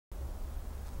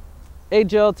Hey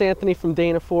Jill, it's Anthony from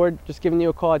Dana Ford. Just giving you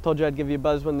a call. I told you I'd give you a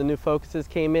buzz when the new Focuses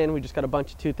came in. We just got a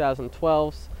bunch of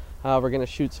 2012s. We're going to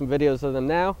shoot some videos of them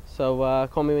now, so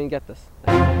call me when you get this.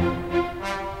 They're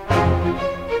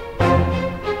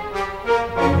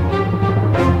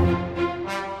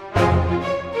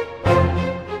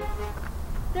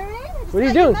in. I just What are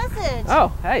you got your doing? message.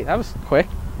 Oh, hey, that was quick.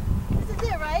 This is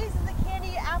it, right? This is the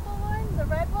candy apple one, the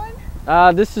red one?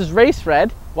 This is Race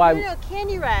Red. Why? No,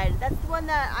 candy red. That's the one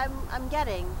that I'm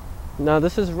getting. No,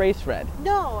 this is Race Red.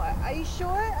 No, are you sure?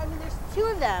 I mean, there's two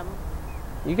of them.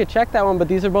 You could check that one, but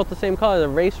these are both the same color, the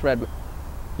Race Red.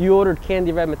 You ordered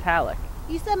Candy Red Metallic.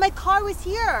 You said my car was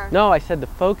here. No, I said the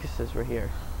Focuses were here.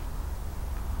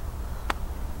 I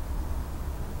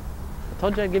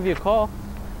told you I'd give you a call.